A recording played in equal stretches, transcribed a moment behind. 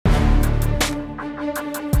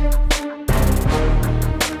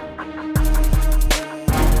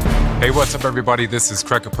Hey, what's up everybody? This is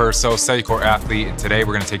Capurso, Cellular Athlete, and today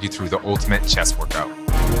we're going to take you through the ultimate chest workout.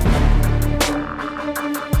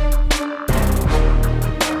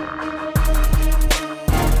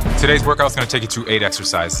 Today's workout is going to take you through 8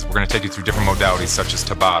 exercises. We're going to take you through different modalities such as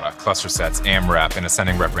Tabata, cluster sets, AMRAP, and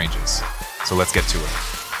ascending rep ranges. So let's get to it.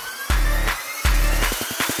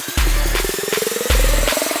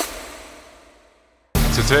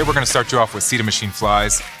 So today we're going to start you off with seated machine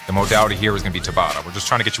flies. The modality here is going to be Tabata. We're just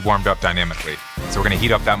trying to get you warmed up dynamically. So we're going to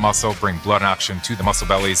heat up that muscle, bring blood and oxygen to the muscle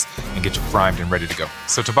bellies, and get you primed and ready to go.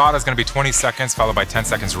 So Tabata is going to be 20 seconds followed by 10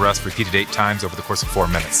 seconds of rest, repeated 8 times over the course of 4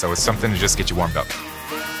 minutes. So it's something to just get you warmed up.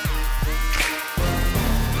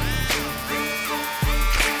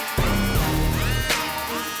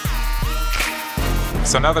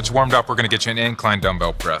 So now that you're warmed up, we're going to get you an incline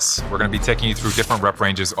dumbbell press. We're going to be taking you through different rep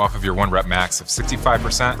ranges off of your 1 rep max of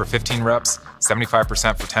 65% for 15 reps,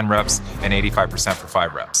 75% for 10 reps, and 85% for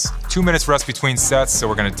 5 reps. 2 minutes rest between sets, so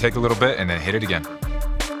we're going to take a little bit and then hit it again.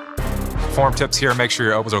 Form tips here, make sure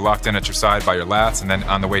your elbows are locked in at your side by your lats, and then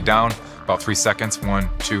on the way down, about 3 seconds, 1,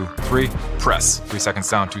 2, 3, press. 3 seconds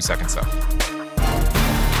down, 2 seconds up.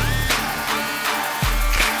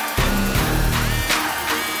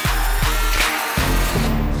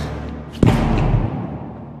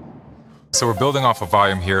 So we're building off of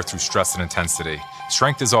volume here through stress and intensity.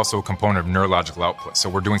 Strength is also a component of neurological output, so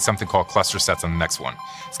we're doing something called cluster sets on the next one.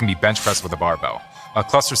 It's going to be bench press with a barbell. A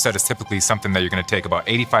cluster set is typically something that you're going to take about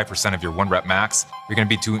 85% of your 1 rep max. You're going to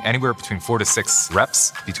be doing anywhere between 4 to 6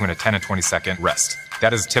 reps between a 10 and 20 second rest.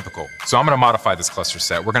 That is typical. So I'm going to modify this cluster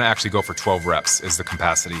set. We're going to actually go for 12 reps is the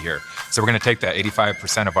capacity here. So we're going to take that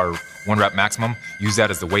 85% of our 1 rep maximum, use that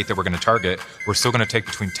as the weight that we're going to target. We're still going to take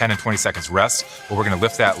between 10 and 20 seconds rest, but we're going to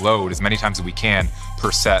lift that load as many times as we can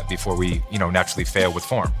per set before we, naturally fail with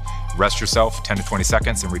form. Rest yourself 10 to 20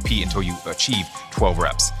 seconds and repeat until you achieve 12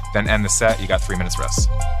 reps. Then end the set, you got 3 minutes rest.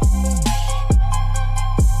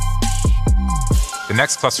 The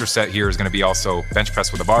next cluster set here is going to be also bench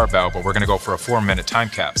press with a barbell, but we're going to go for a 4-minute time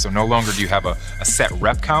cap. So no longer do you have a set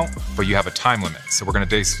rep count, but you have a time limit. So we're going to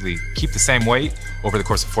basically keep the same weight over the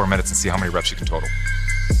course of 4 minutes and see how many reps you can total.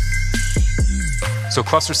 So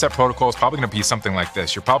cluster set protocol is probably going to be something like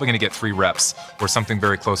this. You're probably going to get 3 reps or something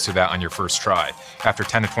very close to that on your first try. After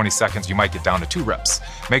 10 to 20 seconds, you might get down to 2 reps.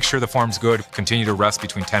 Make sure the form's good. Continue to rest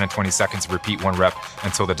between 10 and 20 seconds and repeat 1 rep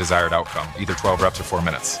until the desired outcome, either 12 reps or 4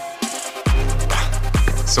 minutes.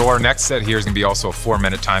 So our next set here is going to be also a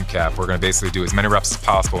 4-minute time cap. We're going to basically do as many reps as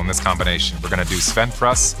possible in this combination. We're going to do Svend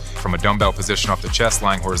Press from a dumbbell position off the chest,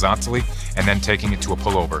 lying horizontally, and then taking it to a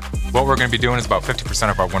pullover. What we're going to be doing is about 50%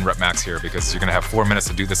 of our 1 rep max here because you're going to have 4 minutes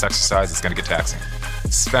to do this exercise. It's going to get taxing.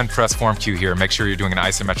 Svend Press form cue here. Make sure you're doing an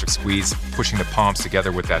isometric squeeze, pushing the palms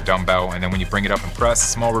together with that dumbbell, and then when you bring it up and press,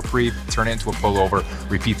 small reprieve, turn it into a pullover.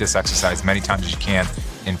 Repeat this exercise many times as you can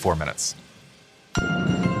in 4 minutes.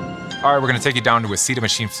 All right, we're going to take you down to a seated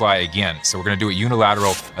machine fly again. So we're going to do a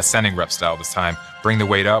unilateral ascending rep style this time. Bring the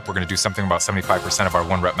weight up. We're going to do something about 75% of our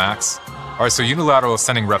 1 rep max. All right, so unilateral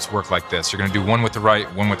ascending reps work like this. You're going to do 1 with the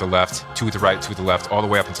right, 1 with the left, 2 with the right, 2 with the left, all the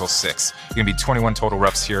way up until 6. You're going to be 21 total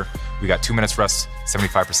reps here. We got 2 minutes rest,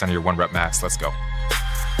 75% of your 1 rep max. Let's go.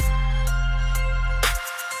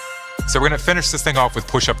 So we're going to finish this thing off with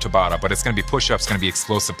push-up Tabata, but it's going to be push-ups, going to be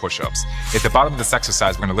explosive push-ups. At the bottom of this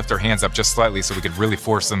exercise, we're going to lift our hands up just slightly so we could really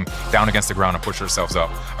force them down against the ground and push ourselves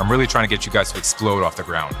up. I'm really trying to get you guys to explode off the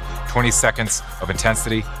ground. 20 seconds of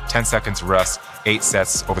intensity, 10 seconds of rest, 8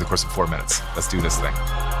 sets over the course of 4 minutes. Let's do this thing.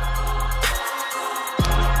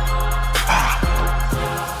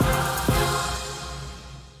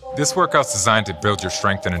 This workout's designed to build your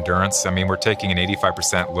strength and endurance. I mean, we're taking an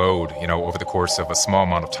 85% load, over the course of a small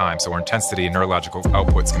amount of time. So our intensity and neurological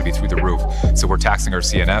output is going to be through the roof. So we're taxing our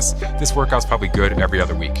CNS. This workout's probably good every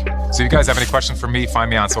other week. So if you guys have any questions for me,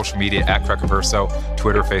 find me on social media at Capurso,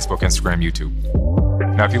 Twitter, Facebook, Instagram, YouTube.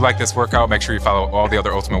 Now, if you like this workout, make sure you follow all the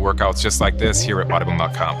other ultimate workouts just like this here at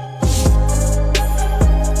Bodybuilding.com.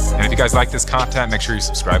 And if you guys like this content, make sure you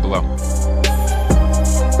subscribe below.